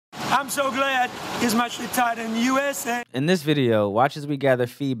I'm so glad it's much tighter in the USA. In this video, watch as we gather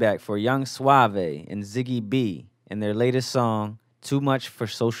feedback for young Suave and Ziggy B in their latest song, Too Much for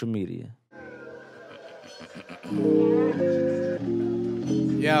Social Media. Yo.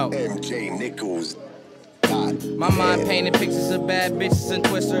 MJ Nichols. My mind painting pictures of bad bitches and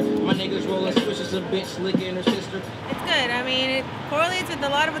twister. My niggas rolling switches, a bitch licking her sister. It's good. I mean, it correlates with a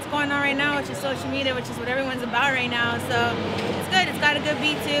lot of what's going on right now, which is social media, which is what everyone's about right now. So it's good. It's got a good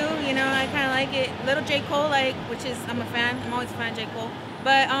beat too. You know, I kind of like it. Little J. Cole, which is, I'm a fan. I'm always a fan of J. Cole.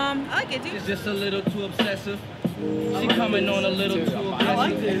 But I like it, dude. It's just a little too obsessive. She coming on a little too aggressive. I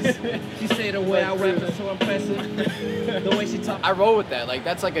like this. She say the way I rap is so impressive. The way she talk. I roll with that. Like,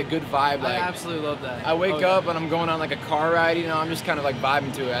 that's like a good vibe. Like, I absolutely love that. I wake up and I'm going on like a car ride, you know, I'm just kind of like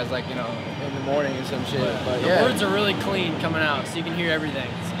vibing to it as like, you know, in the morning or some shit. But the words are really clean coming out, so you can hear everything.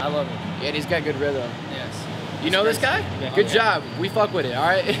 I love it. Yeah, and he's got good rhythm. Yes. You know this guy? Yeah. Good job. We fuck with it, all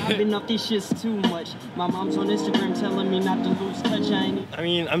right? I've been off these shits too much. My mom's on Instagram telling me not to lose touch. I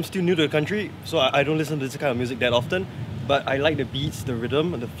mean, I'm still new to the country, so I don't listen to this kind of music that often. But I like the beats, the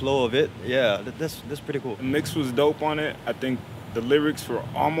rhythm, and the flow of it. Yeah, that's pretty cool. The mix was dope on it. I think the lyrics were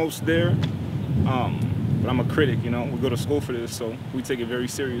almost there. But I'm a critic, you know. We go to school for this, so we take it very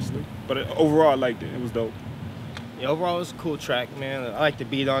seriously. But overall, I liked it. It was dope. Yeah, overall, it was a cool track, man. I like the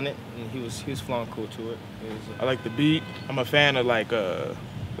beat on it, and he was flowing cool to it. I like the beat. I'm a fan of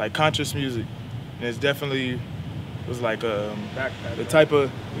like conscious music, and it's definitely was like the type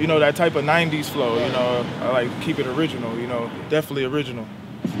of, you know, that type of 90s flow, you know. I like to keep it original, you know, definitely original.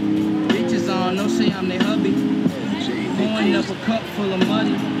 Bitches on, no say I'm their hubby. Pouring up a cup full of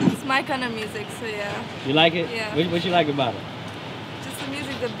money. It's my kind of music, so yeah. You like it? Yeah. What you like about it? Just the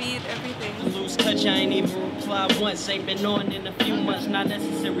music, the beat, everything. Lose touch, I ain't even replied once. Ain't been on in a few months, not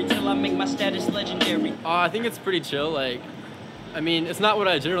necessary till I make my status legendary. I think it's pretty chill. Like, I mean, it's not what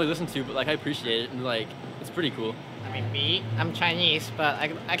I generally listen to, but like I appreciate it, and like it's pretty cool. I mean, me, I'm Chinese, but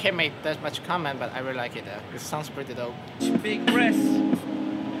I can't make that much comment, but I really like it. It sounds pretty dope. Big breasts,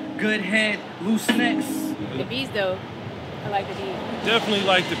 good head, loose necks. The beat's dope. I like the beat. Definitely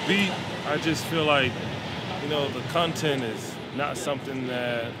like the beat. I just feel like, you know, the content is not something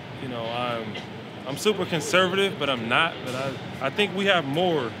that, you know, I'm super conservative, but I'm not. But I think we have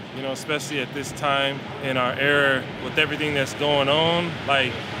more, you know, especially at this time in our era with everything that's going on.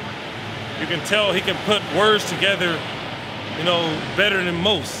 Like, you can tell he can put words together, you know, better than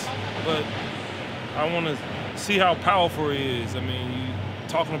most. But I want to see how powerful he is. I mean, you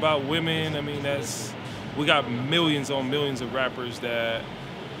talking about women, I mean, we got millions on millions of rappers that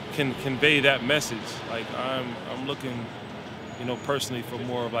can convey that message. Like, I'm looking, you know, personally for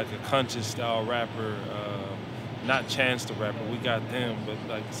more of like a conscious style rapper, not Chance the Rapper. We got them, but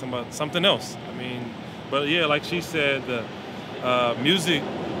like something else. I mean, but yeah, like she said, the music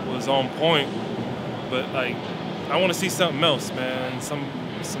was on point, but like I want to see something else, man. Some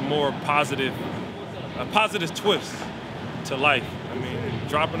more positive, a positive twist to life. I mean,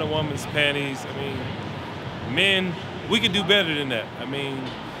 dropping a woman's panties. I mean, men, we could do better than that. I mean,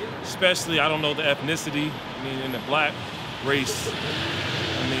 especially, I don't know the ethnicity. I mean, in the black race,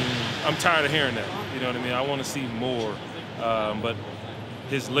 I mean, I'm tired of hearing that. You know what I mean? I want to see more. But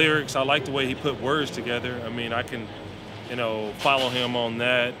his lyrics, I like the way he put words together. I mean, I can, you know, follow him on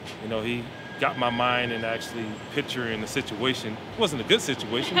that. You know, he got my mind and actually picturing the situation. It wasn't a good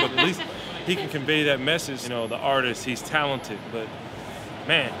situation, but at least he can convey that message. You know, the artist, he's talented, but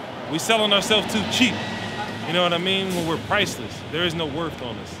man, we selling ourselves too cheap. You know what I mean? When we're priceless, there is no worth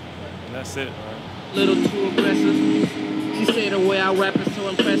on us, and that's it. Right? Little too aggressive. She say the way I rap is so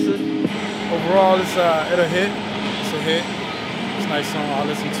impressive. Overall, it's a hit. It's a hit. It's a nice song. I'll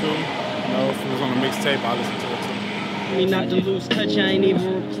listen to. You know, if it was on a mixtape, I'll listen to it too. Me not to lose touch, I ain't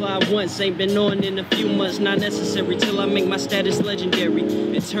even replied once. Ain't been on in a few months, not necessary till I make my status legendary.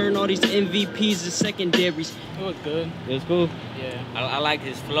 And turn all these MVPs to secondaries. It was good. It was cool. Yeah. I like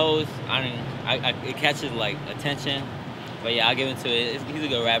his flows. It catches like attention. But yeah, I'll give it to it. He's a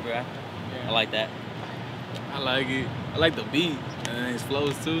good rapper. I like that. I like it. I like the beat and his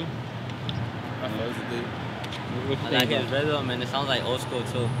flows too. I flows the beat. I like his rhythm, and it sounds like old school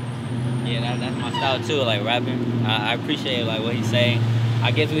too. Yeah, that's my style too, like rapping. I appreciate like what he's saying.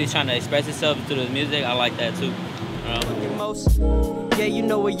 I guess when he's trying to express himself through his music, I like that too. Yeah, you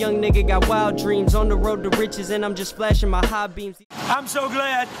know a young nigga got wild dreams on the road to riches, and I'm just flashing my high beams. I'm so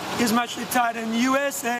glad it's much tighter in the USA.